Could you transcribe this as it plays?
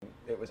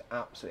it was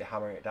absolutely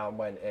hammering it down,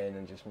 went in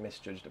and just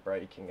misjudged the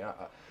braking. I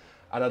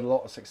had a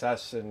lot of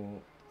success and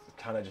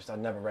kind of just, I'd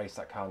never raced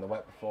that car in the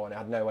wet before, and it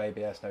had no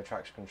ABS, no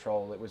traction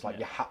control. It was like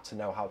you had to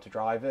know how to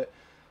drive it.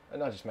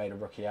 And I just made a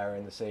rookie error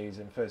in the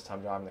season. First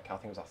time driving the car, I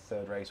think it was our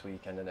third race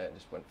weekend, and it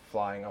just went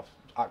flying off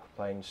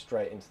aquaplane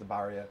straight into the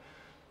barrier,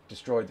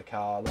 destroyed the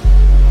car.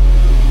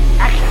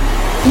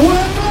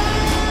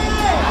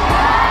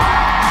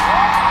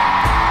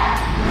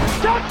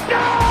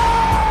 Touchdown!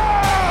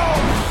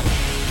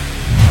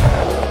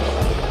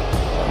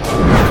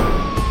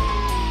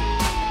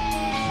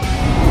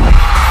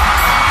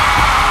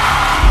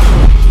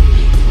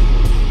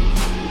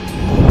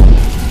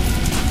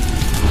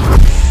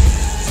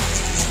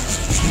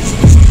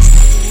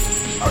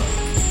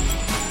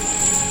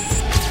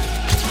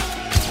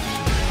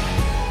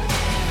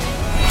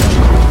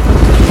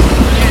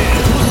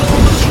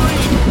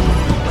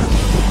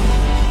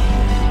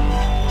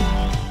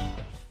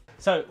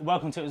 So,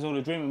 welcome to It Was All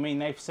a Dream with me,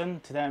 Nathan.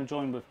 Today I'm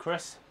joined with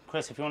Chris.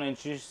 Chris, if you want to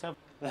introduce yourself,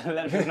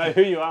 let us know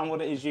who you are and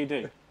what it is you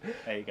do.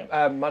 There you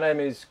go. My name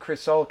is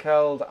Chris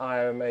Salkeld.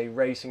 I am a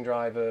racing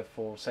driver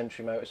for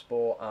Century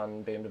Motorsport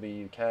and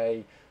BMW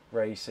UK,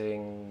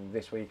 racing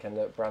this weekend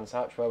at Brands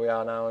Hatch, where we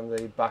are now, in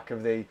the back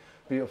of the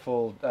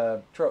beautiful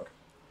truck.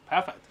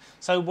 Perfect.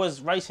 So,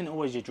 was racing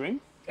always your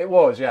dream? It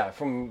was, yeah.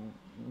 From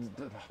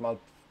my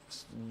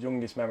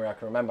youngest memory I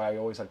can remember, I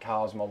always had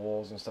cars on my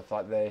walls and stuff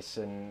like this,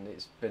 and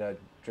it's been a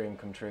dream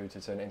come true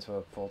to turn it into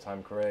a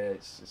full-time career.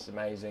 It's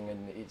amazing,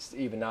 and it's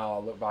even now I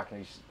look back and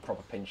you just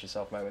proper pinch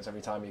yourself moments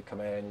every time you come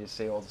here and you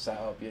see all the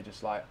setup. You're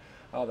just like,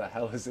 how the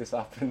hell has this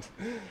happened?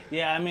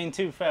 Yeah, I mean,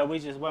 to be fair,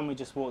 when we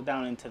just walked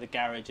down into the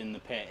garage in the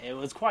pit, it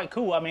was quite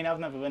cool. I mean, I've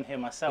never been here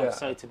myself,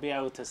 so to be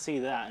able to see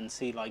that and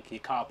see like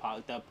your car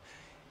parked up,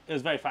 it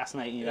was very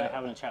fascinating. You know,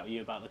 having a chat with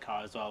you about the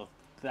car as well.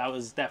 That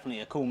was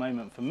definitely a cool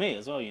moment for me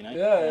as well, you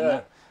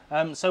know.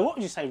 Yeah. So what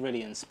would you say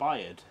really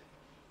inspired?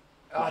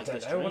 I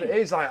don't know what it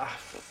is. Like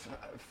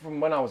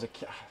from when I was a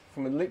kid,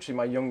 from literally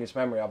my youngest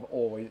memory,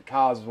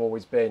 cars have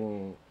always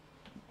been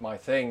my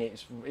thing.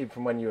 It's even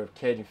from when you're a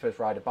kid, you first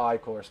ride a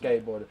bike or a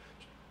skateboard,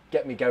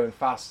 get me going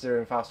faster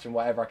and faster and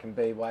whatever I can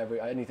be,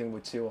 anything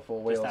with 2 or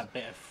 4 wheels. Just that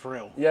bit of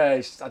thrill. Yeah,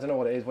 I don't know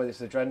what it is, whether it's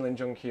adrenaline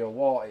junkie or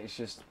what. It's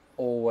just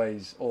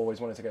always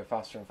wanted to go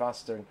faster and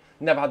faster, and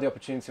never had the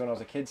opportunity when I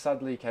was a kid.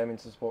 Sadly, came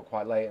into the sport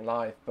quite late in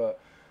life, but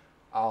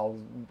I'll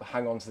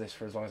hang on to this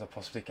for as long as I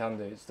possibly can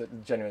do.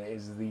 Genuinely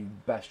is the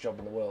best job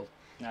in the world.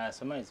 Yeah,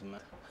 it's amazing, man.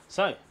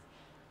 So,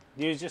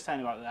 you were just saying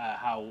about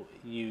how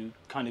you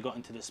kind of got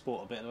into the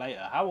sport a bit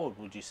later. How old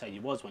would you say you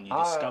was when you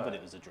discovered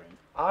it was a dream?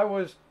 I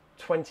was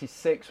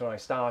 26 when I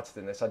started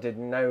in this. I did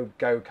no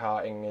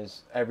go-karting,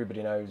 as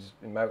everybody knows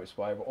in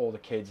motorsport. All the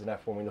kids in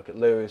F1, we look at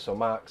Lewis or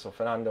Max or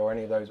Fernando or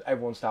any of those,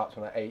 everyone starts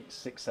when they're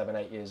 6, 7,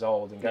 8 years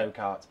old in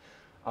go-karts.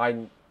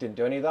 I didn't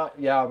do any of that.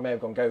 Yeah, I may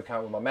have gone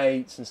go-kart with my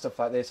mates and stuff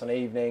like this on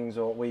evenings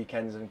or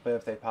weekends and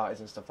birthday parties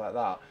and stuff like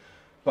that,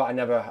 but I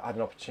never had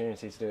an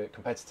opportunity to do it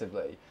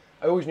competitively.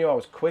 I always knew I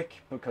was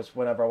quick, because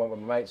whenever I went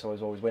with my mates, I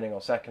was always winning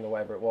or second or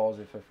whatever it was,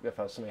 if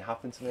something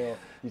happened to me or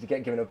you could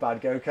get given a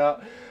bad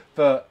go-kart.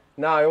 But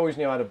no, I always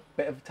knew I had a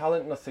bit of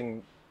talent,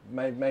 nothing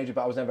major,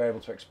 but I was never able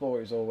to explore.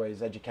 It was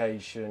always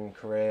education,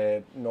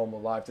 career,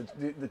 normal life.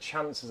 The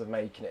chances of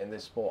making it in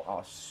this sport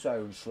are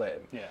so slim.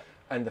 Yeah.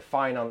 And the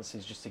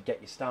finances just to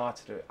get you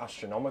started are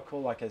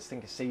astronomical. Like, I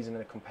think a season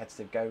in a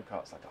competitive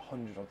go-kart's like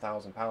 £100 or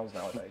 £1,000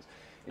 nowadays.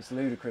 It's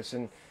ludicrous,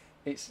 and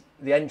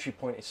the entry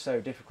point is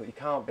so difficult. You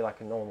can't be like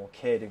a normal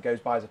kid who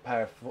goes buys a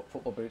pair of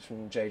football boots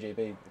from JGB,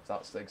 if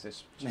that still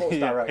exists, Sports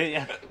Direct,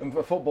 and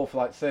for football for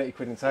like 30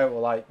 quid in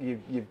total. Like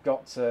you've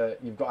got to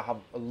have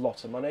a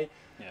lot of money.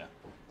 Yeah.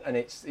 And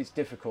it's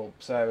difficult.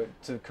 So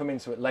to come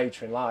into it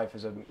later in life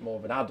as more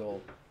of an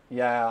adult,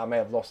 yeah, I may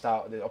have lost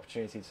out the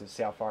opportunity to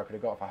see how far I could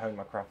have got if I honed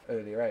my craft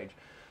earlier age.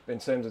 But in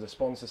terms of the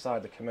sponsor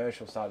side, the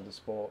commercial side of the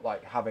sport,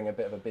 like having a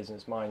bit of a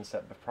business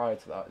mindset prior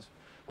to that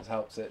has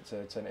helped it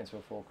to turn it into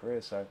a full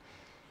career. So,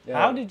 yeah.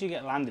 How did you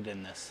get landed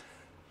in this?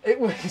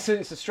 It's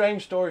a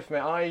strange story for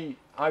me.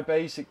 I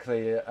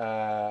basically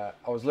I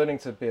was learning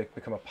to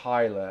become a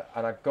pilot,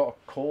 and I got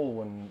a call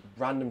one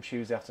random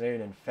Tuesday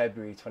afternoon in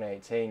February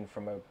 2018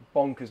 from a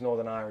bonkers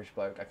Northern Irish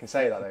bloke. I can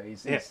say that though.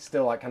 He's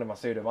still like kind of my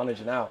pseudo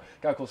manager now. A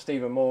guy called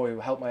Stephen Moore, who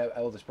helped my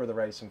eldest brother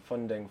raise some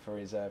funding for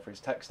his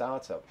tech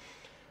startup.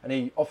 And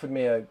he offered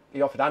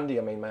Andy,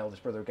 my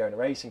eldest brother, going a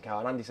racing car,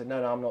 and Andy said,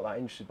 no, I'm not that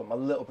interested, but my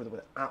little brother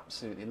would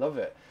absolutely love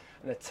it.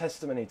 And a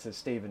testimony to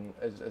Stephen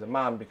as a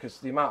man, because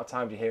the amount of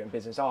times you hear it in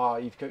business,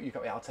 you've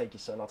got me, I'll take your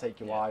son, I'll take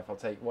your wife, I'll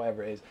take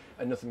whatever it is,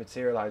 and nothing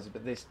materialises.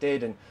 But this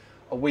did, and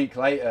a week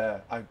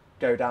later, I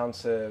go down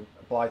to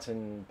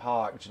Blyton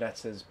Park,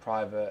 Janetta's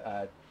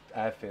private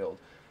airfield,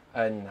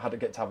 and had to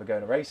get to have a go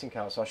in a racing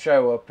car. So I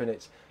show up, and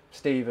it's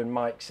Stephen,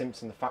 Mike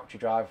Simpson, the factory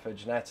driver for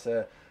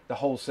Janetta, the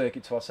whole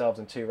circuit to ourselves,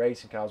 and 2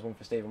 racing cars, one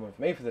for Stephen, one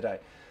for me for the day.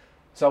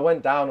 So I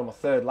went down on my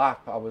 3rd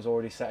lap. I was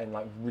already setting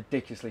like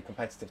ridiculously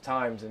competitive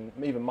times, and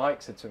even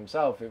Mike said to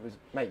himself, "It was,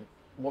 mate,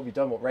 what have you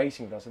done? What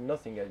racing?" And I said,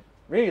 "Nothing."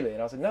 really?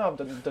 And I said, no,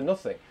 I've done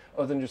nothing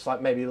other than just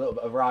like maybe a little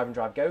bit of arrive and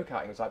drive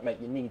go-karting. It was like, mate,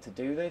 you need to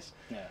do this.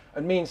 Yeah.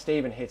 And me and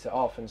Stephen hit it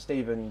off, and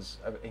Stephen's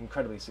an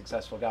incredibly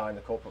successful guy in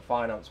the corporate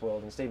finance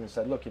world, and Stephen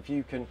said, look, if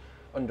you can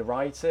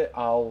underwrite it,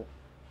 I'll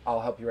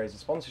help you raise the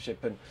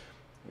sponsorship. And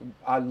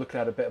I luckily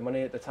had a bit of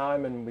money at the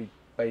time, and we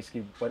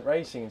basically went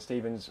racing, and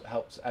Stephen's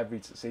helped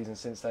every season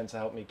since then to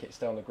help me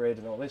stay on the grid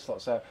and all this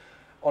lot. So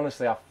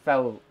honestly, I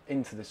fell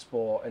into this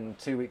sport, and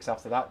 2 weeks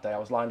after that day I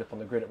was lined up on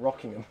the grid at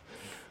Rockingham.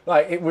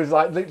 Like, it was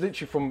like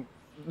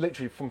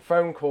literally from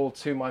phone call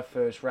to my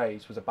first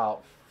race was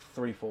about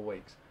 3-4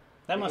 weeks.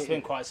 That must have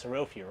been quite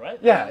surreal for you, right?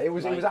 Yeah, it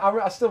was.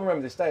 I still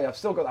remember this day. I've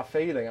still got that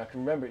feeling. I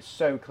can remember it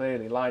so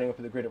clearly, lining up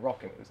at the grid at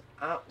Rockingham. It was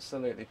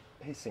absolutely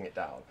pissing it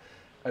down.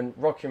 And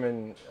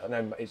Rockingham, I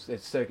know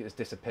its circuit has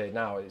disappeared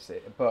now,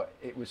 but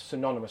it was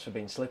synonymous for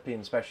being slippy,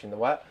 and especially in the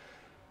wet.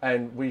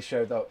 And we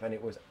showed up, and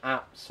it was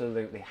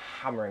absolutely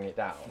hammering it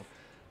down.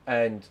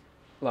 And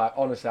like,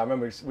 honestly, I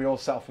remember we all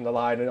sat off on the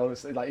line, and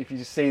honestly, like, if you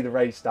just see the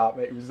race start,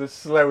 mate, it was the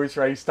slowest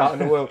race start in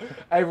the world.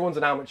 Everyone's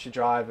an amateur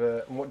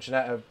driver, and what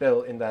Jeanette have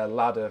built in their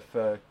ladder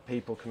for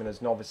people coming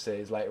as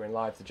novices later in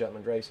life, the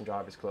Gentleman Racing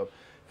Drivers Club,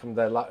 from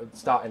their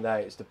starting there,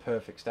 it's the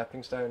perfect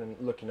stepping stone. And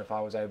lucky enough,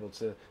 I was able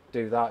to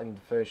do that. In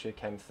the first year,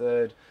 came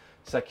third.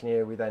 Second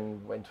year, we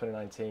then, in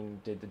 2019,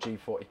 did the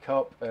G40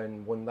 Cup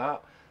and won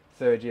that.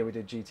 Third year, we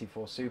did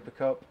GT4 Super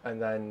Cup, and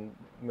then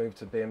moved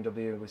to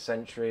BMW with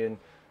Century, and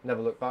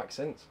never looked back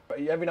since.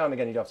 But every now and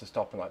again, you'd have to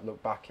stop and like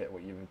look back at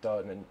what you've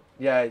done. And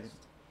yeah,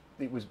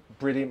 it was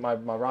brilliant. My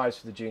rise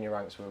to the junior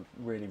ranks were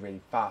really, really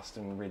fast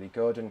and really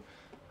good, and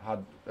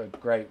had a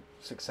great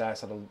success.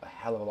 Had a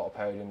hell of a lot of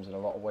podiums and a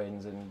lot of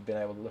wins, and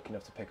been lucky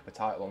enough to pick up a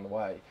title on the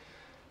way.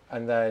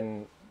 And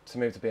then to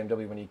move to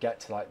BMW, when you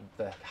get to like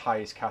the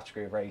highest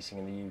category of racing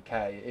in the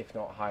UK, if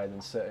not higher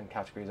than certain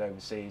categories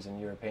overseas and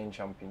European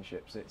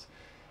championships,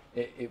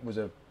 it was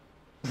a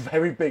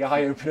very big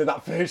eye opener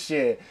that first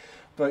year.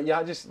 But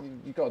yeah,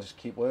 you've got to just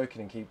keep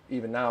working and keep.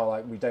 Even now,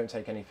 like, we don't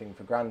take anything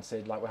for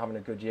granted. Like, we're having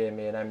a good year.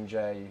 Me and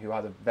MJ, who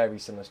had a very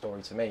similar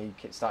story to me,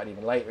 he started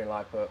even later in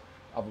life, but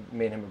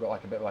me and him have got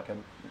like a bit of like a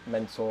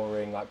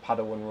mentoring, like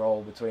Padawan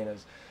role between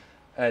us.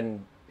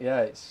 And yeah,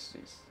 it's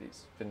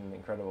been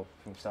incredible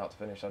from start to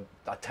finish. I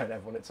don't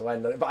ever want it to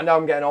end, but I know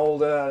I'm getting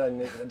older,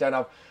 and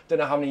I don't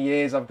know how many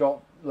years I've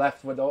got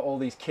left with all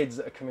these kids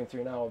that are coming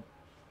through now.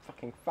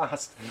 Fucking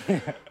fast.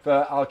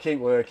 But I'll keep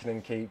working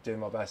and keep doing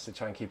my best to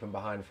try and keep them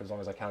behind for as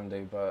long as I can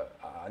do. But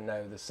I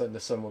know the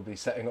sun will be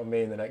setting on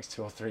me in the next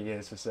 2 or 3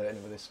 years for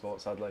certain with this sport,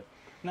 sadly.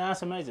 No,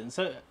 that's amazing.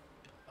 So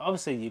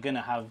obviously you're going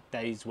to have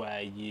days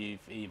where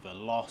you've either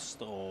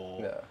lost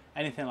or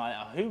anything like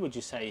that. Who would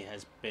you say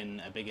has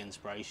been a big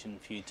inspiration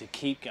for you to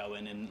keep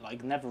going and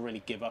like never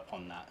really give up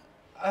on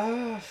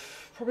that?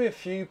 Probably a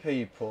few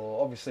people.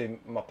 Obviously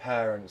my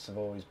parents have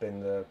always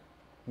been the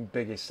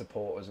biggest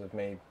supporters of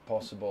me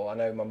possible. I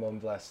know my mum,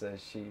 bless her,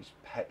 she's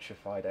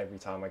petrified every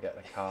time I get in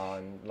a car,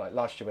 and like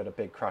last year we had a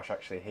big crash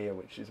actually here,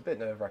 which is a bit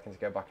nerve-wracking to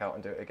go back out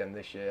and do it again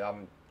this year. I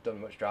haven't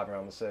done much driving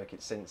around the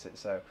circuit since it,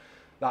 so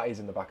that is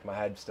in the back of my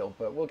head still,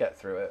 but we'll get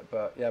through it.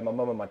 But yeah, my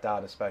mum and my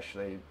dad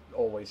especially,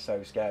 always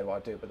so scared what I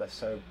do, but they're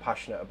so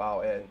passionate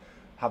about it, and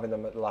having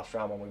them at the last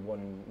round when we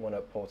won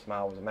at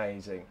Portimao was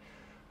amazing.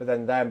 But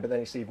then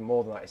it's even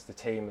more than that, it's the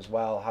team as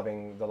well,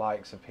 having the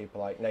likes of people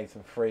like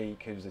Nathan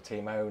Freak, who's the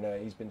team owner.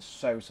 He's been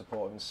so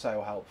supportive and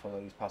so helpful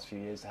these past few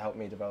years to help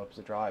me develop as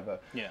a driver.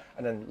 Yeah.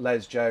 And then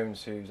Les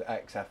Jones, who's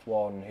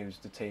ex-F1, who's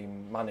the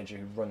team manager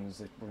who runs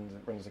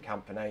the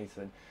camp for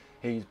Nathan.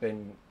 He's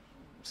been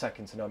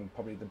second to none,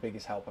 probably the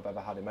biggest help I've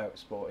ever had in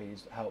motorsport.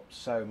 He's helped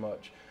so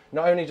much,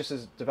 not only just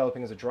as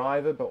developing as a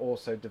driver, but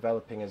also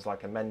developing as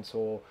like a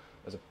mentor,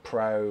 as a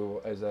pro,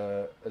 as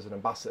an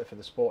ambassador for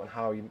the sport, and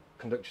how you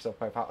conduct yourself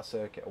both out of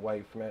circuit,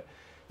 away from it.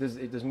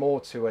 There's more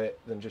to it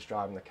than just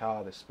driving the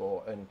car, this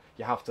sport, and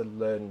you have to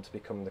learn to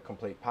become the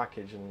complete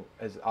package. And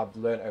as I've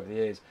learned over the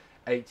years,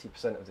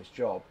 80% of this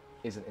job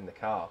isn't in the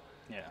car.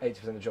 Yeah.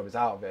 80% of the job is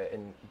out of it,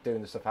 and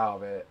doing the stuff out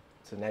of it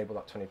to enable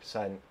that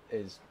 20%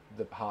 is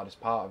the hardest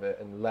part of it.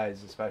 And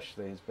Les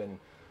especially has been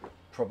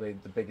probably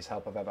the biggest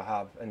help I've ever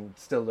had, and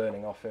still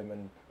learning off him,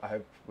 and I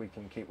hope we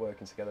can keep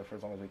working together for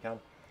as long as we can.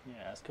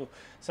 Yeah, that's cool.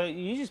 So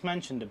you just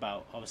mentioned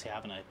about obviously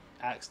having an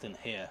accident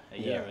here a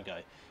year ago.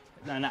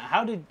 Now,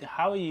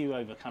 how are you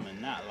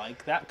overcoming that?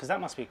 Like that, because that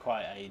must be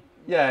quite a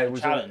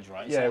challenge,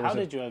 right? Yeah. So how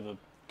did you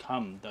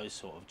overcome those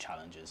sort of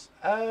challenges?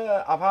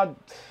 I've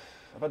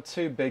had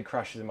 2 big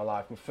crashes in my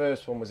life. My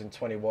first one was in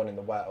 21 in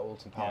the wet at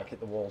Alton Park,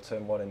 hit the wall,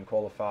 turn 1 in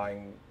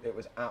qualifying. It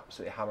was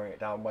absolutely hammering it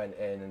down, went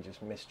in and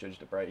just misjudged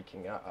the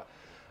braking. I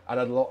had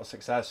a lot of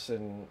success,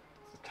 and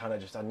kind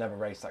of I'd never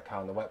raced that car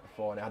in the wet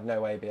before, and it had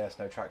no ABS,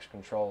 no traction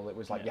control. It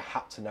was like you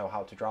had to know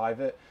how to drive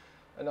it,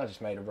 and I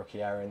just made a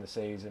rookie error in the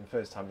season.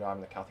 First time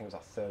driving the car, I think it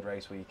was our 3rd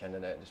race weekend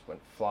in it, and just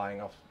went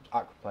flying off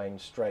aquaplane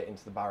straight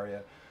into the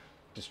barrier,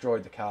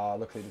 destroyed the car.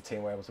 Luckily the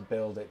team were able to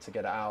build it to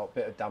get it out,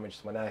 bit of damage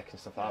to my neck and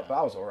stuff like that, but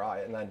I was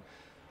alright. And then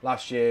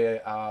last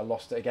year I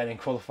lost it again in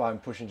qualifying,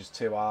 pushing just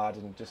too hard,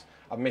 and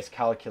I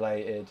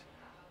miscalculated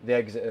the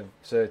exit of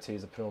Surtees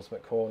is the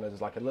penultimate corner.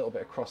 There's like a little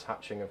bit of cross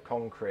hatching of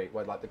concrete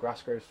where like the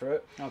grass grows through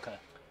it. Okay.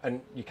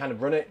 And you kind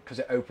of run it because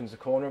it opens the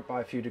corner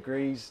by a few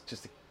degrees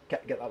just to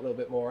get that little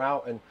bit more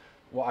out. And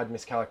what I'd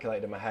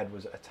miscalculated in my head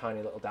was a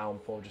tiny little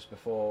downpour just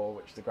before,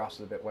 which the grass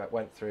was a bit wet,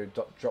 went through,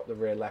 dropped the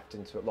rear left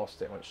into it,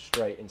 lost it, went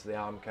straight into the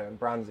Armco. And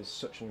Brands is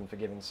such an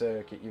unforgiving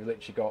circuit. You've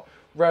literally got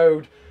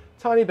road,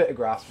 tiny bit of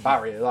grass,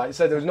 barrier. Like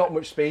so, there was not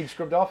much speed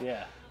scrubbed off.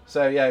 Yeah.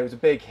 So yeah, it was a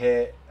big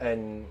hit,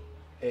 and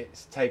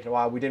it's taken a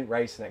while. We didn't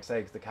race the next day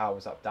because the car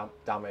was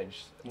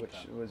damaged, which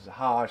was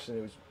harsh, and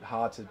it was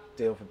hard to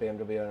deal for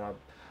BMW. And I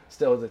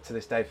still to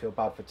this day feel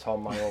bad for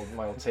Tom, my old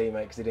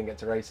teammate, because he didn't get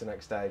to race the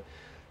next day.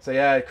 So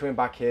yeah, coming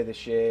back here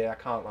this year,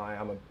 I can't lie,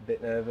 I'm a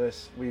bit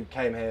nervous. We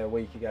came here a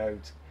week ago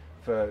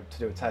to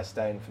do a test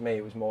day, and for me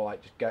it was more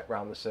like just get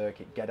round the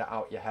circuit, get it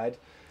out your head.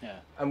 Yeah.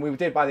 And we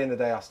did. By the end of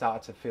the day, I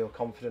started to feel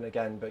confident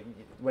again. But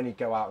when you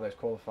go out on those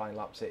qualifying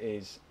laps, it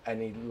is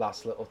any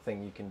last little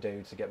thing you can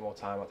do to get more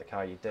time out the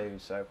car, you do.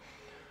 So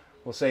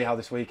we'll see how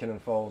this weekend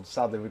unfolds.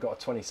 Sadly, we've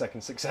got a 20-second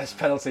success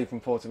penalty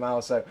from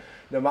Portimao. So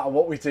no matter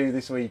what we do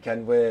this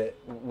weekend, we're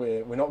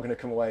not going to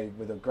come away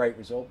with a great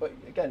result. But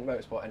again,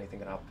 motorsport, anything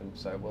can happen.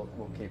 So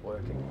we'll keep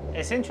working.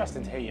 It's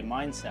interesting to hear your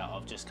mindset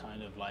of just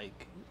kind of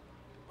like,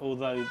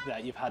 although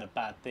that you've had a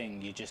bad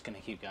thing, you're just going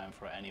to keep going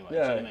for it anyway.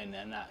 Yeah. Do you know what I mean?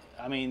 And that,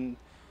 I mean,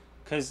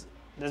 because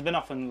there's been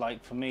often,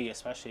 like for me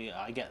especially,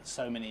 I get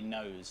so many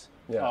no's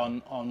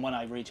on when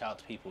I reach out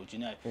to people, do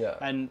you know? Yeah.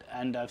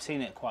 And I've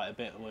seen it quite a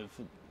bit with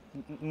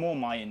more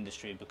my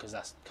industry, because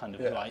that's kind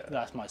of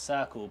that's my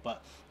circle,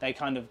 but they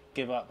kind of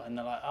give up and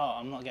they're like, oh,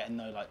 I'm not getting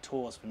no like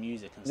tours for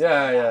music and stuff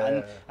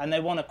like that. And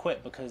they want to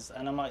quit because,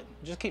 and I'm like,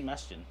 just keep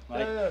messaging,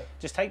 like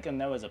just take a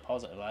no as a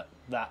positive, like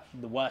that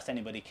the worst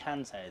anybody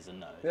can say is a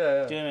no. Do you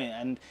know what I mean?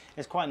 And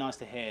it's quite nice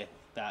to hear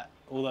that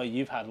although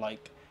you've had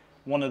like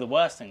one of the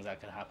worst things that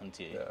could happen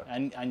to you,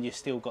 and you've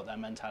still got that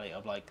mentality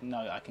of like,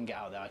 no, I can get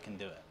out there, I can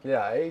do it.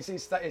 Yeah,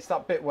 it's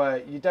that bit where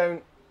you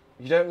don't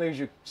lose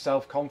your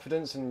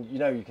self-confidence, and you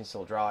know you can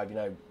still drive. You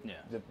know,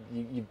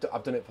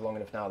 I've done it for long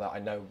enough now that I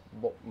know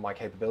what my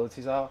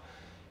capabilities are.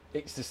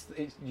 It's just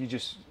you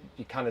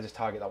kind of just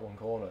target that one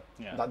corner.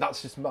 Yeah.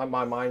 That's just my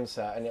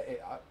mindset, and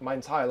my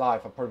entire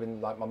life I've probably been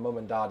like, my mum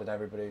and dad and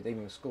everybody,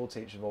 even the school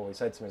teachers have always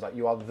said to me, it's like,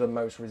 you are the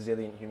most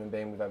resilient human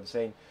being we've ever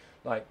seen.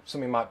 Like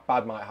something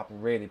bad might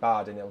happen really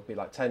bad, and it'll be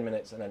like 10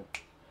 minutes, and then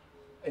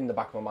in the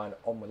back of my mind,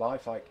 on with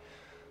life. Like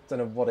I don't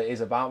know what it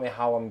is about me,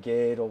 how I'm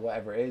geared or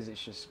whatever it is.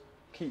 It's just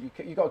you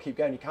got to keep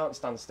going. You can't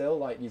stand still.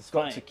 Like you've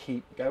got to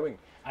keep going.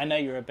 I know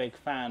you're a big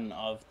fan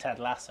of Ted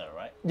Lasso,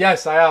 right?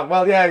 Yes, I am.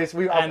 Well, yeah,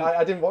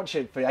 I didn't watch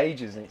it for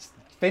ages, and it's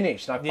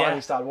finished. And I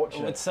finally started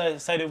watching it. So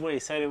did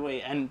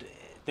we. And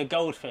the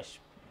goldfish.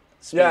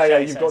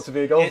 You've got to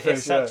be a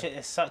goldfish.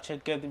 It's such a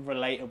good,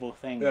 relatable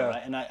thing,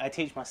 right? And I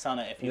teach my son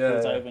it. If he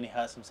falls over and he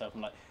hurts himself, I'm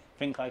like,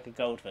 think like a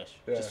goldfish.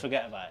 Just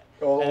forget about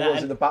it. Or what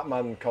was it, the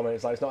Batman comment?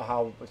 It's like it's not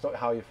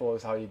how you fall,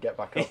 it's how you get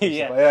back up.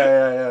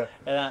 Yeah.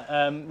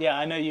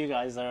 I know you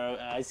guys are.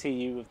 I see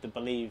you with the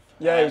Believe.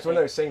 Yeah, it was one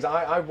of those things.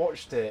 I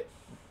watched it.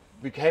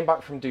 We came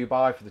back from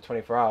Dubai for the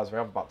 24 hours. We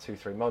have about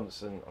 2-3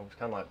 months, and I was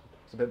kind of like,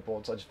 it's a bit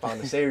bored, so I just found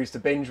a series to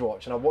binge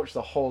watch, and I watched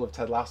the whole of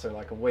Ted Lasso in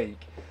like a week.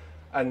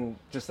 And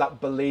just that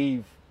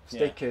Believe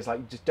stickers,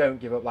 like just don't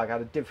give up. Like I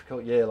had a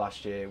difficult year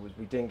last year. It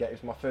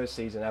was my first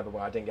season ever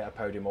where I didn't get a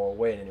podium or a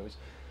win, and it was,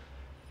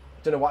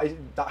 I don't know why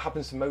that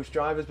happens to most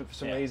drivers, but for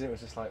some reason it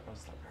was just like, I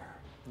was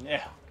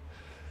like,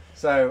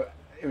 So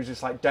it was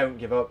just like, don't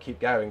give up,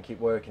 keep going, keep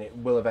working. It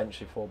will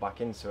eventually fall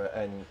back into it.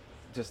 And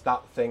just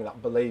that thing,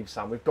 that Believe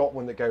sound. We've got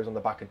one that goes on the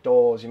back of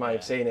doors. You might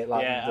have seen it,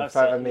 like the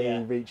photo of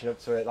me reaching up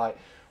to it. Like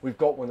we've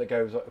got one that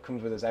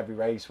comes with us every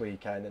race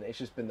weekend, and it's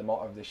just been the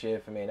motto of this year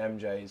for me and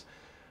MJ's.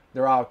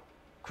 There are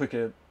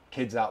quicker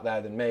kids out there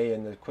than me,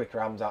 and there's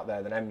quicker AMs out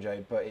there than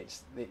MJ, but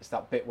it's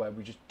that bit where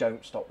we just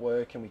don't stop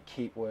working, we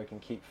keep working,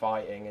 keep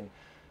fighting,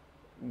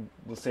 and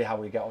we'll see how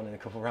we get on in a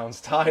couple of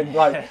rounds time.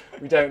 Like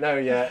we don't know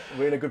yet.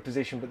 We're in a good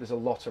position, but there's a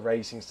lot of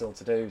racing still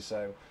to do,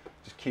 so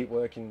just keep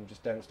working,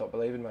 just don't stop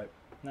believing, mate.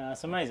 No,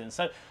 that's amazing.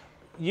 So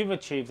you've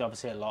achieved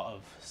obviously a lot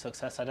of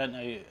success. I don't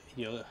know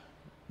your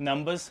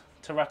numbers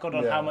to record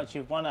on how much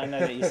you've won. I know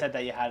that you said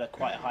that you had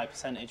quite a high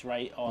percentage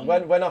rate on.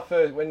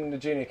 When the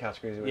junior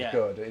categories it was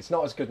good. It's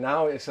not as good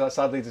now. It's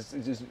sadly it's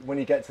just when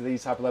you get to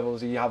these type of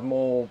levels, you have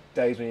more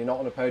days when you're not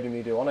on a podium than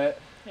you do on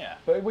it. Yeah.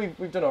 But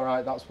we've done all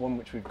right. That's one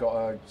which we've got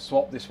to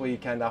swap this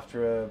weekend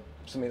after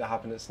something that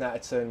happened at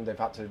Snetterton. They've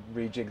had to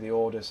rejig the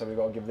order, so we've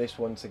got to give this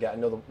one to get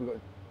another.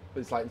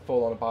 It's like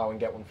fall on a buy one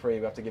get one free.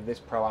 We have to give this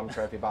Pro-Am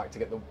trophy back to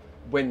get the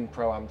win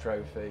Pro-Am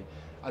trophy,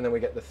 and then we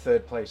get the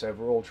third place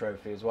overall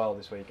trophy as well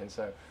this weekend.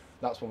 So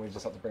that's one we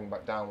just have to bring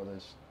back down with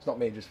us. It's not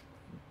me just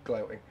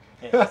gloating.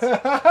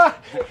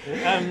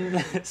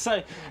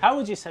 So how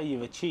would you say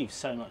you've achieved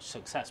so much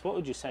success? What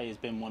would you say has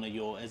been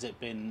has it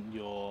been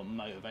your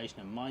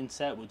motivation and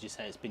mindset? Would you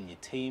say it's been your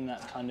team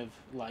that's kind of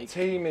like...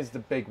 Team is the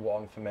big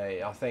one for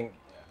me. I think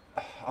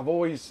I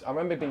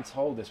remember being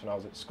told this when I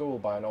was at school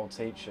by an old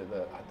teacher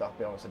that, I'll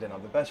be honest, I didn't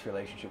have the best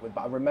relationship with,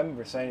 but I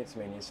remember saying it to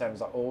me, and he said it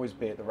was like, always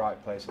be at the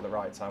right place at the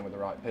right time with the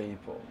right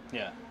people.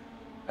 Yeah.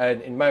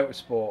 And in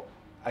motorsport,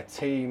 a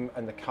team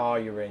and the car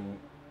you're in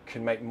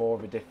can make more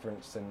of a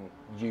difference than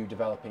you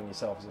developing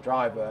yourself as a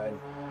driver.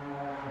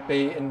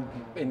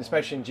 And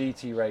especially in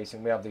GT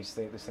racing, we have this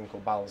thing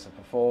called balance of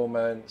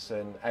performance,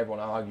 and everyone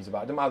argues about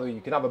it. It doesn't matter,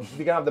 you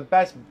can have the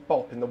best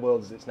bop in the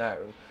world as it's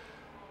known,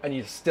 and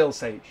you still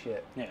say it's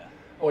shit. Yeah.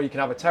 Or you can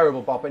have a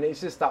terrible bop, and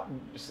it's just that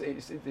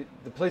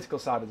the political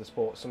side of the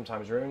sport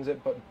sometimes ruins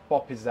it. But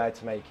bop is there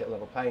to make it a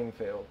level playing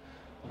field,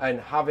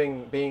 and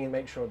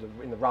make sure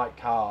in the right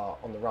car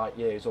on the right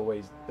year is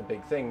always the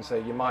big thing. So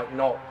you might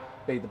not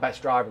be the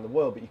best driver in the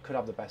world, but you could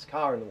have the best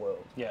car in the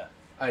world. Yeah.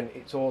 And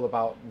it's all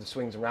about the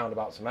swings and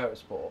roundabouts of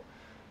motorsport,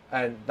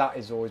 and that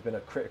has always been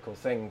a critical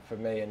thing for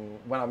me. And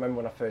I remember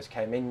when I first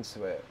came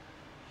into it,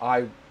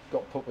 I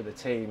got put with a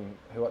team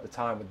who at the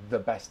time were the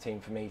best team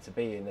for me to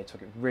be in. They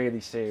took it really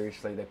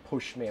seriously. They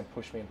pushed me and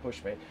pushed me and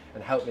pushed me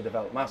and helped me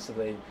develop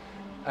massively.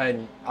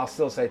 And I'll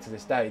still say to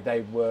this day,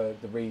 they were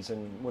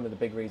one of the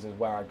big reasons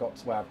where I've got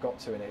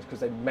to in it, is because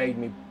they made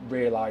me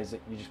realise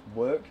that you just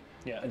work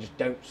and just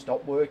don't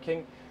stop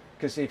working.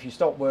 Because if you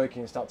stop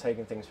working and start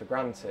taking things for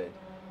granted,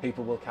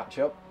 people will catch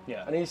up.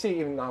 Yeah. And you see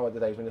even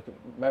nowadays when you look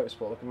at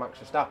motorsport, look at Max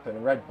Verstappen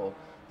and Red Bull,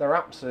 they're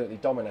absolutely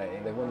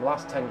dominating. They've won the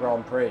last 10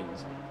 Grand Prix,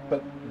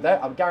 but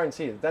I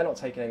guarantee you they're not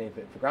taking any of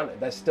it for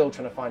granted. They're still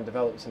trying to find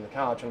developments in the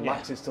car,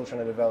 Max is still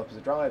trying to develop as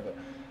a driver.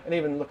 And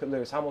even look at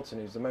Lewis Hamilton,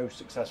 who's the most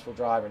successful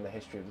driver in the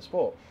history of the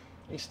sport.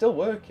 He's still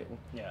working.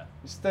 Yeah.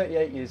 He's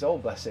 38 years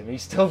old, bless him.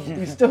 He's still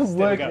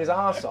working his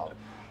arse off.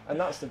 And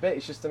that's the bit.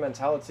 It's just the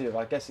mentality of,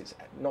 I guess it's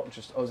not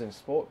just us in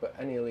sport, but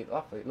any elite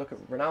athlete. Look at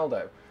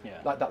Ronaldo. Yeah.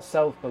 Like that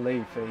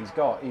self-belief that he's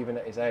got, even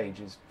at his age,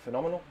 is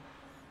phenomenal.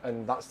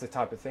 And that's the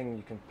type of thing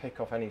you can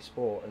pick off any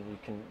sport, and you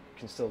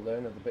can still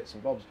learn of the bits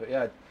and bobs. But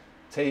yeah,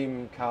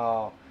 team,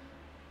 car,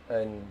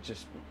 and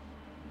just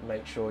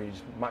make sure you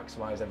just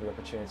maximise every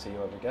opportunity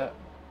you ever get.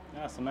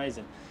 That's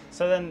amazing.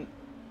 So then,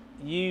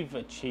 you've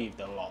achieved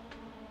a lot.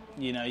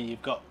 You know,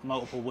 you've got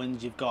multiple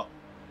wins, you've got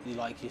your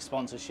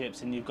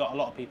sponsorships, and you've got a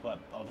lot of people that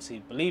obviously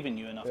believe in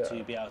you enough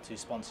to be able to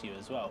sponsor you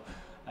as well.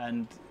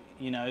 And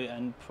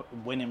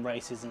winning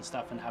races and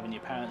stuff, and having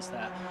your parents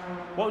there.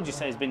 What would you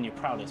say has been your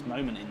proudest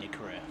moment in your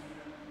career?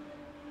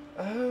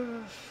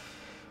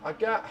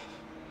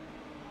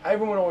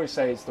 Everyone always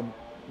says it's the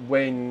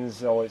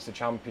wins or it's the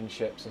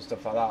championships and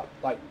stuff like that.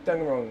 Like, don't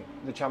get me wrong,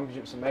 the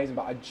championships are amazing,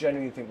 but I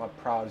genuinely think my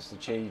proudest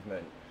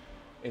achievement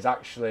is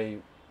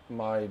actually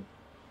my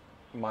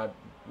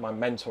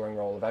mentoring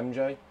role of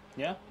MJ.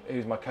 Yeah.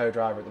 Who's my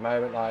co-driver at the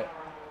moment. Like,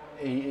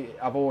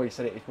 I've always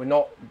said it, if we're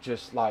not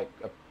just like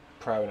a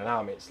pro and an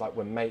am, it's like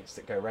we're mates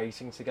that go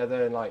racing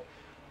together. And like,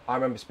 I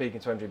remember speaking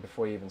to MJ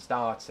before he even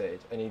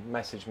started, and he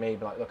messaged me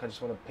like, look, I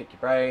just want to pick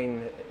your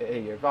brain, hear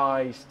your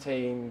advice,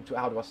 team,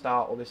 how do I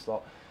start, all this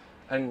lot.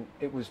 And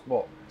it was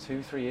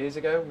 2-3 years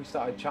ago we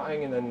started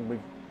chatting, and then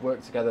we've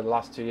worked together the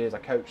last 2 years. I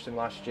coached him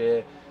last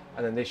year,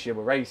 and then this year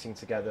we're racing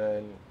together.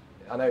 And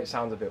I know it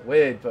sounds a bit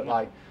weird, but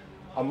like,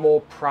 I'm more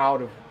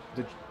proud of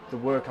the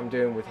work I'm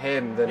doing with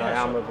him than I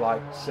am of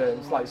like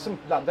certain, like some,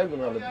 don't get me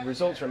wrong, the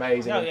results are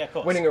amazing.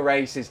 Winning a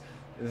race is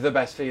the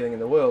best feeling in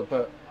the world,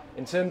 but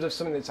in terms of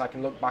something that I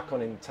can look back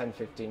on in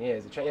 10-15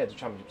 years, the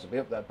championships will be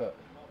up there, but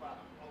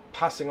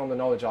passing on the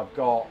knowledge I've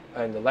got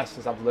and the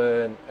lessons I've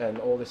learned and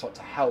all this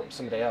to help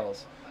somebody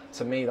else,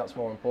 to me that's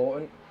more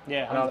important.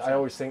 Yeah. And I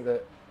always think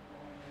that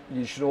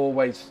you should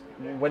always,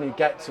 when you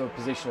get to a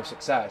position of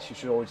success, you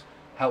should always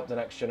help the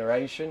next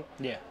generation.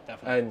 Yeah,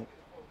 definitely. And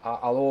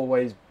I'll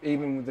always,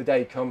 even when the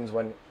day comes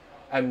when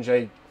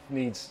MJ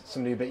needs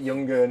somebody a bit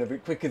younger and a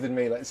bit quicker than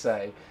me, let's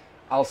say,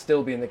 I'll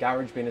still be in the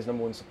garage being his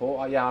number one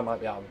supporter. Yeah, I might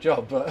be out of a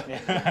job, but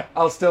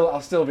I'll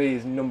still be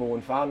his number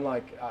one fan.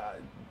 Like,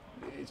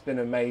 it's been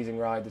an amazing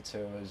ride, the two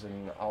of us,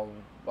 and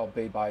I'll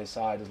be by his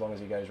side as long as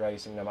he goes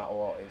racing, no matter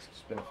what. It's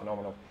just been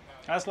phenomenal.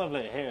 That's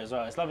lovely to hear as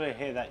well. It's lovely to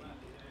hear that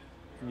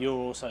you're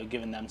also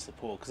giving them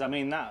support, because I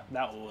mean that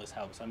always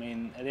helps. I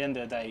mean, at the end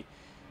of the day,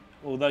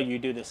 although you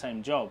do the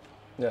same job.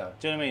 Yeah.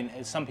 Do you know what I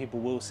mean? Some people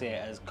will see it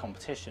as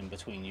competition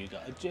between you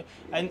guys,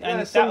 and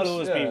that will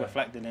always be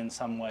reflected in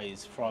some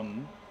ways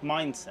from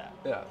mindset.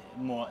 Yeah.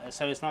 More.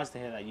 So it's nice to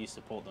hear that you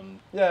support them.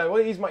 Yeah.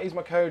 Well, he's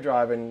my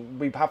co-driver, and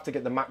we have to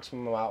get the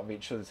maximum out of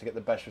each other to get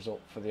the best result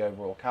for the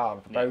overall car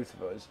and for both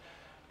of us.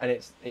 And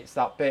it's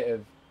that bit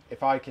of,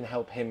 if I can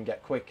help him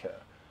get quicker,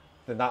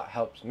 then that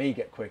helps me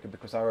get quicker,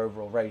 because our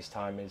overall race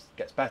time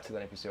gets better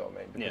than, if you see what I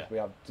mean, because we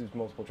have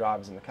multiple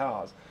drivers in the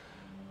cars.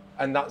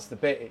 And that's the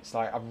bit, it's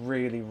like, I've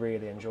really,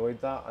 really enjoyed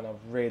that, and I've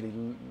really,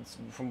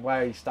 from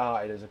where he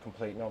started as a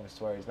complete novice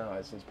to where he's now,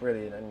 it's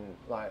brilliant, and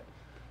like,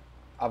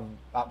 I've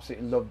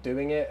absolutely loved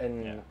doing it,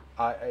 and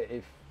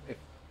if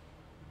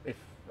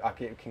I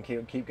can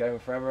keep going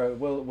forever,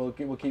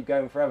 we'll keep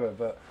going forever,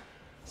 but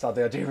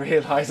sadly I do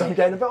realise I'm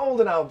getting a bit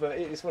older now, but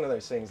it's one of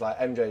those things, like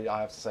MJ,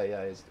 I have to say,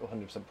 is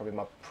 100% probably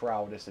my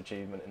proudest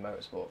achievement in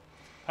motorsport.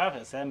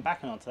 Perfect. So then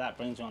backing onto that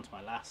brings me on to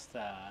my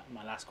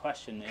last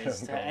question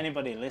is to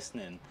anybody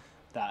listening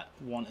that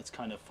wanted to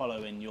kind of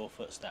follow in your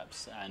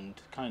footsteps and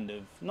kind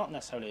of not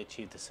necessarily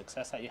achieve the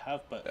success that you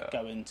have, but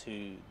go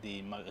into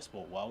the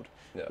motorsport world,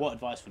 what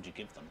advice would you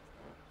give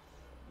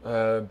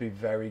them? Be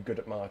very good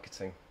at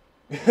marketing.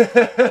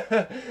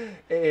 It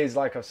is,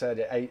 like I've said,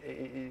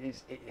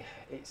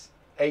 it's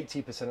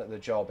 80% of the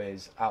job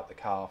is out the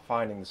car,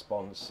 finding the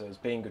sponsors,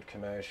 being good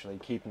commercially,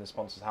 keeping the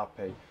sponsors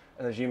happy.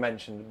 And as you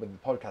mentioned with the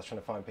podcast,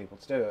 trying to find people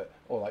to do it,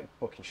 or like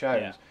booking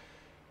shows. Yeah.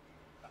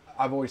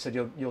 I've always said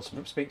you'll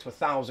speak to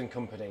 1,000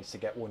 companies to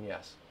get one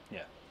yes.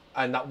 Yeah.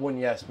 And that one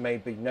yes may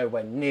be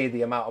nowhere near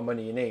the amount of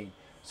money you need.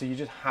 So you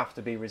just have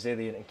to be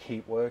resilient and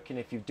keep working.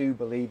 If you do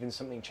believe in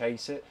something,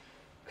 chase it.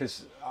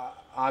 Because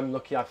I'm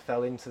lucky I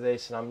fell into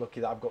this, and I'm lucky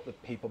that I've got the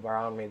people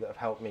around me that have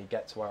helped me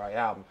get to where I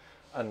am.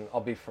 And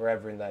I'll be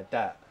forever in their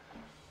debt.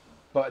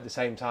 But at the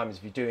same time,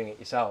 if you're doing it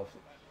yourself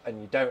and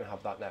you don't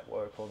have that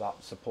network or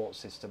that support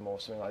system or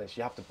something like this,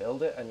 you have to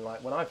build it. And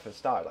like when I first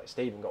started, like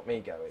Stephen got me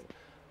going.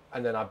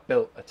 And then I've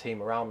built a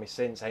team around me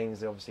since.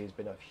 Ainsley obviously has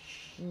been a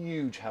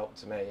huge help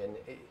to me, and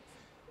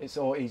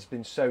he's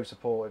been so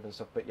supportive and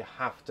stuff. But you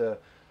have to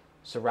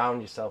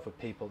surround yourself with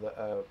people that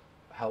are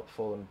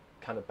helpful and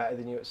kind of better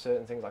than you at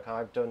certain things, like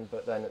I've done.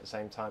 But then at the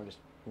same time, just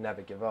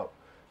never give up.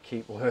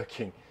 Keep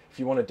working. If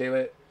you want to do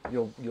it,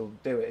 you'll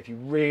do it. If you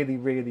really,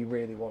 really,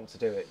 really want to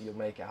do it, you'll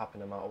make it happen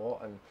no matter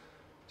what. And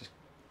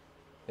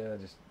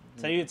just.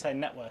 So you'd say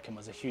networking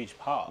was a huge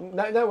part?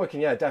 Networking,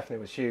 yeah,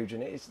 definitely was huge.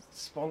 And it's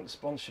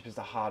sponsorship is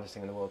the hardest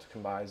thing in the world to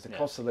come by. As the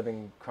cost of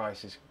living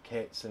crisis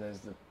hits, and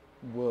as the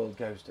world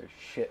goes to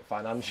shit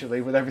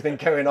financially with everything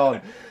going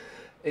on,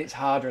 it's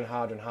harder and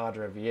harder and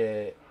harder every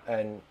year.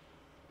 And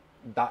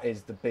that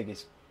is the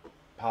biggest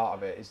part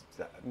of it, is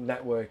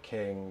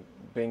networking,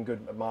 being good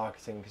at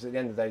marketing. Because at the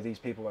end of the day, these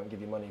people won't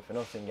give you money for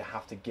nothing. You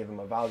have to give them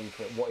a value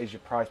for it. What is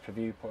your price per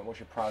view point? What's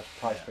your price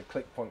per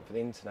click point for the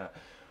internet?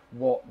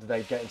 What do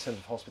they get in terms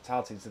of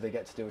hospitality? Do they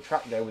get to do a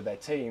track day with their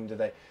team? Do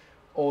they,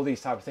 all these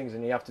type of things?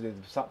 And you have to do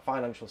the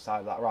financial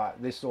side of that. Right,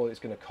 this is all it's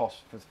going to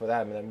cost for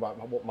them, and then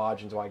what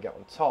margin do I get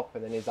on top?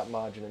 And then is that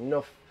margin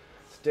enough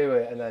to do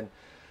it? And then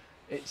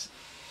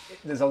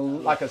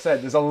like I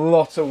said, there's a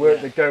lot of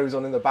work that goes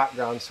on in the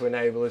background to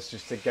enable us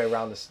just to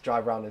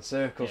drive around in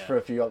circles for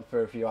a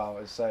few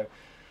hours. So,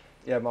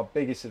 yeah, my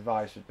biggest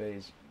advice would be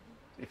is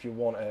if you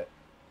want it,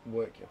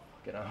 work your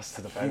fucking ass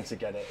to the bone to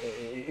get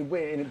it.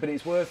 But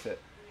it's worth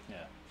it.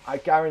 Yeah. I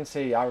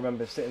guarantee, I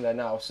remember sitting there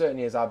now,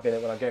 certainly as I've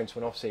been when I go into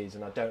an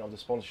off-season, I don't have the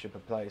sponsorship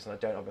in place and I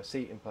don't have a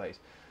seat in place.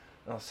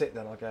 And I'll sit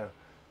there and I'll go,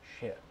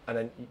 shit. And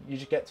then you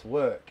just get to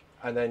work,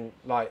 and then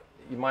like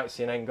you might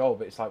see an end goal,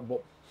 but it's like,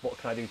 what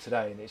can I do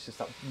today? And it's just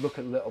like, look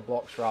at little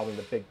blocks rather than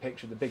the big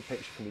picture. The big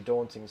picture can be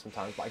daunting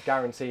sometimes, but I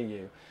guarantee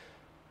you,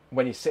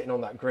 when you're sitting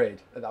on that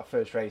grid at that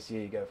first race,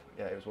 you go,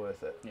 yeah, it was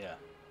worth it. Yeah.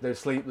 Those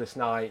sleepless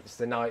nights,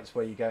 the nights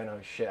where you're going, oh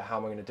shit, how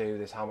am I going to do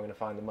this? How am I going to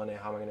find the money?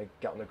 How am I going to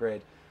get on the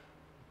grid?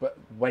 But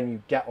when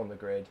you get on the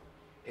grid,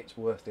 it's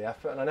worth the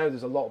effort. And I know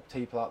there's a lot of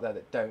people out there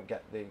that don't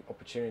get the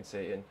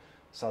opportunity, and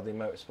sadly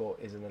motorsport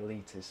is an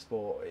elitist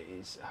sport. It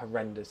is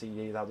horrendous.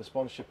 You either have the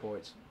sponsorship, or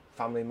it's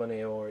family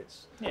money, or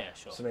it's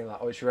something like,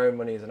 it's your own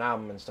money as an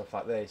AM and stuff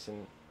like this.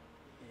 And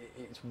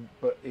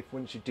but if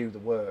once you do the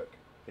work,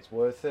 it's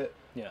worth it.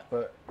 Yeah.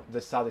 But the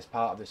saddest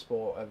part of this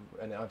sport,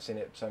 and I've seen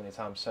it so many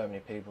times, so many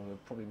people who are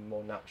probably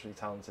more naturally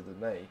talented than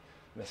me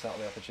miss out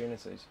on the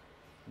opportunities,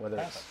 whether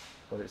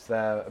it's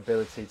their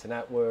ability to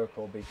network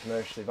or be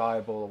commercially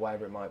viable or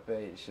whatever it might be.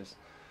 It's just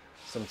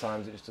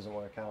sometimes it just doesn't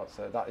work out.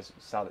 So that is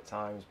sad at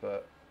times,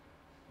 but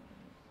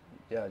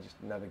yeah,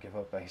 just never give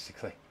up,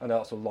 basically. I know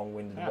that's a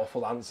long-winded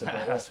waffle answer,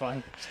 but that's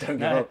fine. Just don't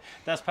give up.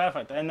 That's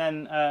perfect. And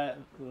then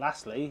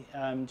lastly,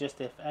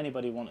 just if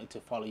anybody wanted to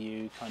follow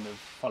you, kind of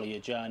follow your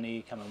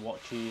journey, come and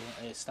watch you,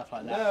 stuff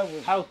like that,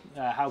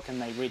 how can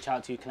they reach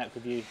out to you, connect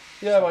with you?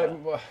 Yeah,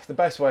 the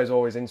best way is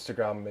always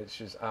Instagram. It's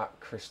just at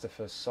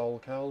Christopher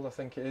Salkeld, I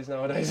think it is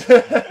nowadays.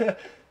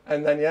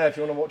 And then, yeah, if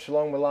you want to watch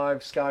along, we're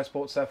live Sky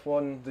Sports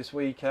F1 this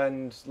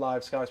weekend,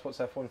 live Sky Sports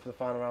F1 for the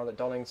final round at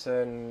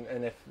Donington.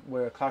 And if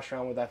we're a clash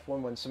round with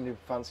F1, when somebody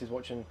fancies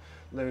watching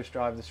Lewis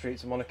drive the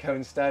streets of Monaco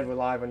instead, we're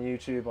live on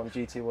YouTube, on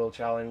GT World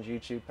Challenge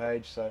YouTube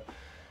page. So,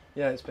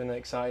 yeah, it's been an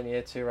exciting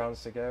year, 2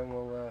 rounds to go. And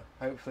we'll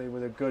hopefully,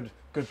 with a good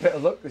bit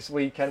of luck this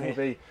weekend,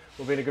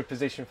 we'll be in a good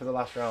position for the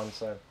last round.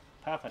 So,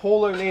 perfect.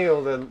 Paul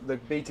O'Neill, the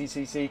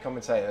BTCC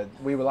commentator,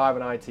 we were live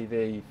on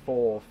ITV4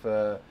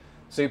 for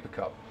Super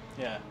Cup.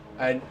 Yeah.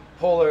 And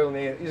Paul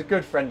O'Neill, he's a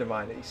good friend of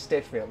mine. He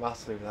stiffed me up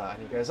massively with that.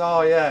 And he goes,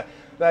 oh yeah,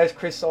 there's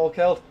Chris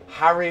Salkeld,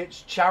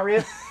 Harriot's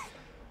Chariot.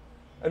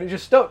 And it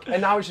just stuck.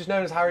 And now it's just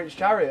known as Harriot's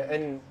Chariot.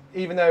 And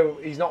even though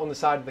he's not on the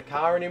side of the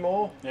car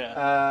anymore, did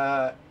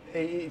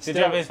you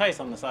have his face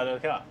on the side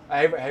of the car?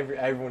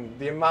 Everyone,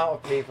 the amount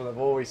of people have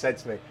always said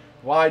to me,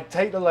 why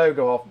take the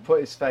logo off,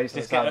 put his face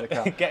on the side of the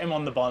car. Get him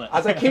on the bonnet.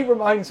 As I keep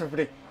reminding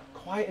everybody,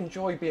 quite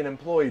enjoy being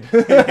employed.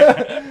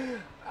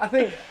 I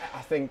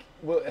think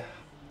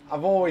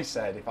I've always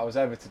said if I was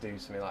ever to do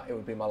something like it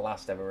would be my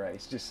last ever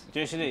race. Just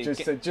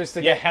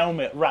to get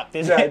helmet wrapped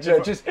in it.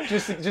 Just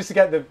to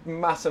get the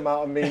mass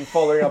amount of mean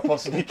following I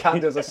possibly can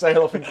do as I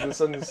sail off into the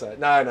sunset.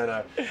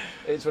 No.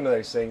 It's one of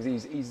those things.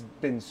 He's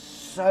been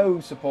so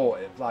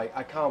supportive. Like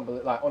I can't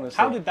believe. Like honestly.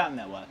 How did that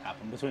network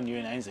happen between you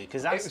and Ainsley?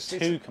 Because that's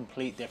two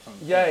complete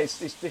different. Yeah, it's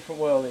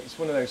different world. It's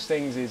one of those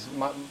things. Is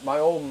my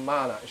old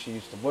man actually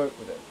used to work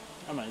with him.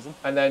 Amazing.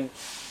 And then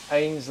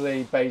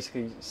Ainsley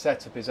basically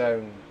set up his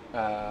own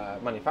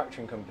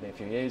manufacturing company a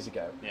few years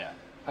ago. Yeah.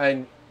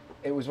 And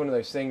it was one of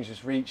those things,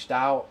 just reached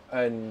out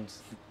and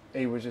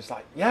he was just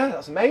like, yeah,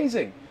 that's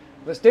amazing.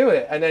 Let's do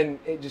it. And then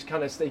it just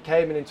kind of, he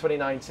came in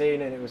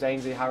 2019 and it was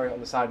Ainsley Harriott on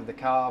the side of the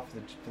car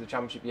for the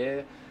championship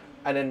year.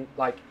 And then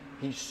like,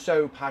 he's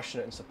so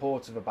passionate and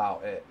supportive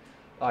about it.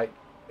 Like,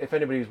 if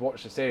anybody's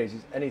watched the series,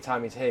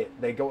 anytime he's hit,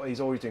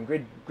 he's always doing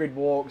grid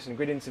walks and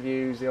grid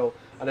interviews. I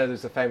know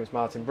there's the famous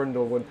Martin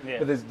Brundle one,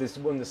 but there's this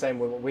one the same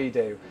with what we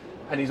do,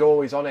 and he's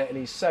always on it, and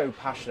he's so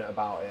passionate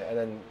about it. And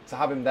then to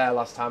have him there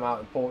last time out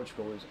in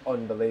Portugal was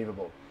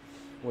unbelievable.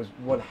 Was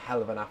one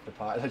hell of an after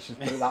party. Let's just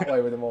put it that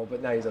way with them all.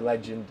 But no, he's a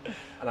legend,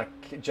 and I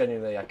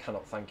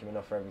cannot thank him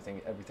enough for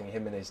everything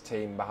him and his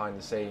team behind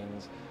the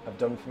scenes have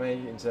done for me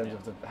in terms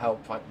of the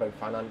help, both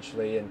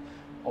financially and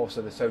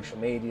also the social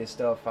media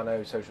stuff. I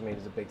know social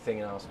media is a big thing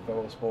in our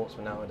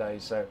sportsmen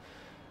nowadays, so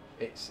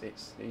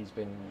he's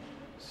been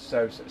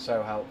so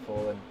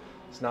helpful, and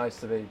it's nice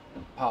to be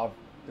part of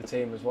the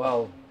team as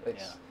well.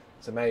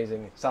 It's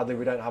amazing. Sadly,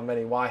 we don't have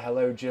many "Why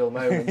hello Jill"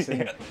 moments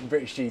in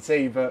British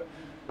GT, but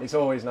it's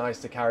always nice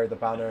to carry the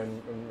banner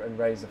and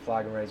raise the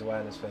flag and raise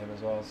awareness for him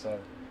as well. So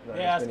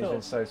he's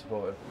been so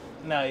supportive.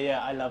 No,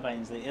 yeah, I love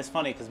Ainsley. It's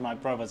funny because my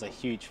brother's a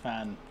huge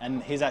fan,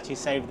 and he's actually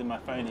saved in my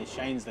phone is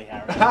Ainsley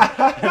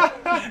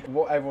Harriott.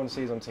 What everyone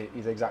sees on TV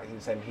is exactly the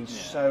same. He's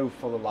so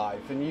full of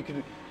life, and you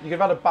could have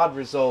had a bad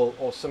result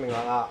or something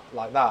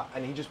like that,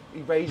 and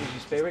he raises your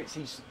spirits.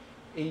 His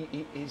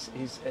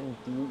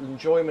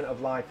enjoyment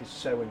of life is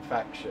so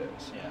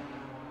infectious.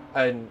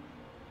 Yeah. And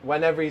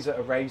whenever he's at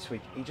a race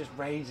week, he just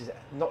raises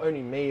not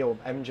only me or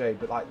MJ,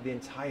 but like the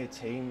entire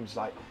team's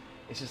like.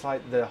 It's just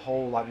like the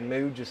whole like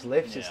mood just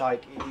lifts. It's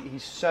like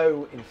he's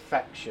so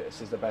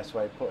infectious is the best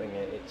way of putting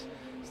it.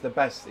 It's the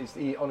best.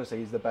 Honestly,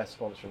 he's the best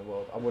sponsor in the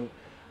world. I wouldn't.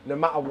 No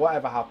matter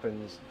whatever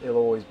happens, it'll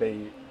always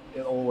be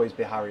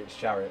Harriott's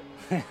chariot.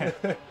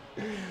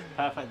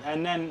 Perfect.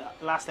 And then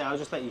lastly, I'll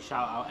just let you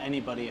shout out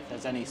anybody if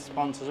there's any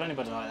sponsors or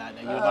anybody like that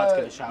you would like to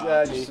give a shout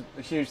out to. Just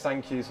a huge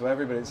thank you to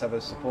everybody that's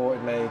ever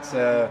supported me.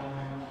 To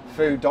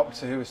Food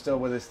Doctor, who are still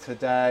with us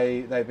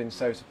today, they've been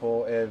so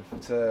supportive.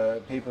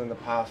 To people in the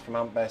past, from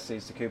Aunt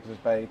Bessie's to Cooper's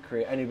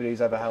Bakery, anybody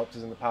who's ever helped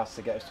us in the past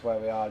to get us to where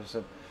we are, just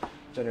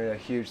genuinely a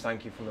huge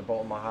thank you from the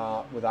bottom of my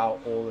heart. Without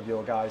all of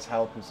your guys'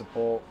 help and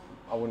support,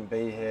 I wouldn't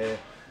be here,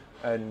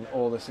 and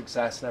all the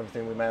success and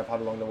everything we may have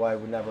had along the way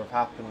would never have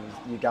happened.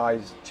 You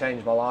guys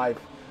changed my life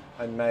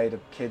and made a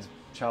kid's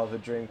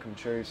childhood dream come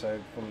true, so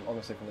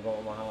honestly from the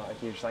bottom of my heart, a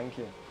huge thank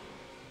you.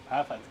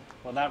 Perfect.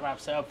 Well, that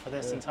wraps it up for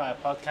this entire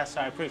podcast,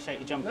 so I appreciate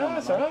you jumping on.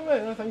 That's all right,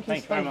 mate. No, thank you.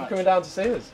 Thank you very much for coming down to see us.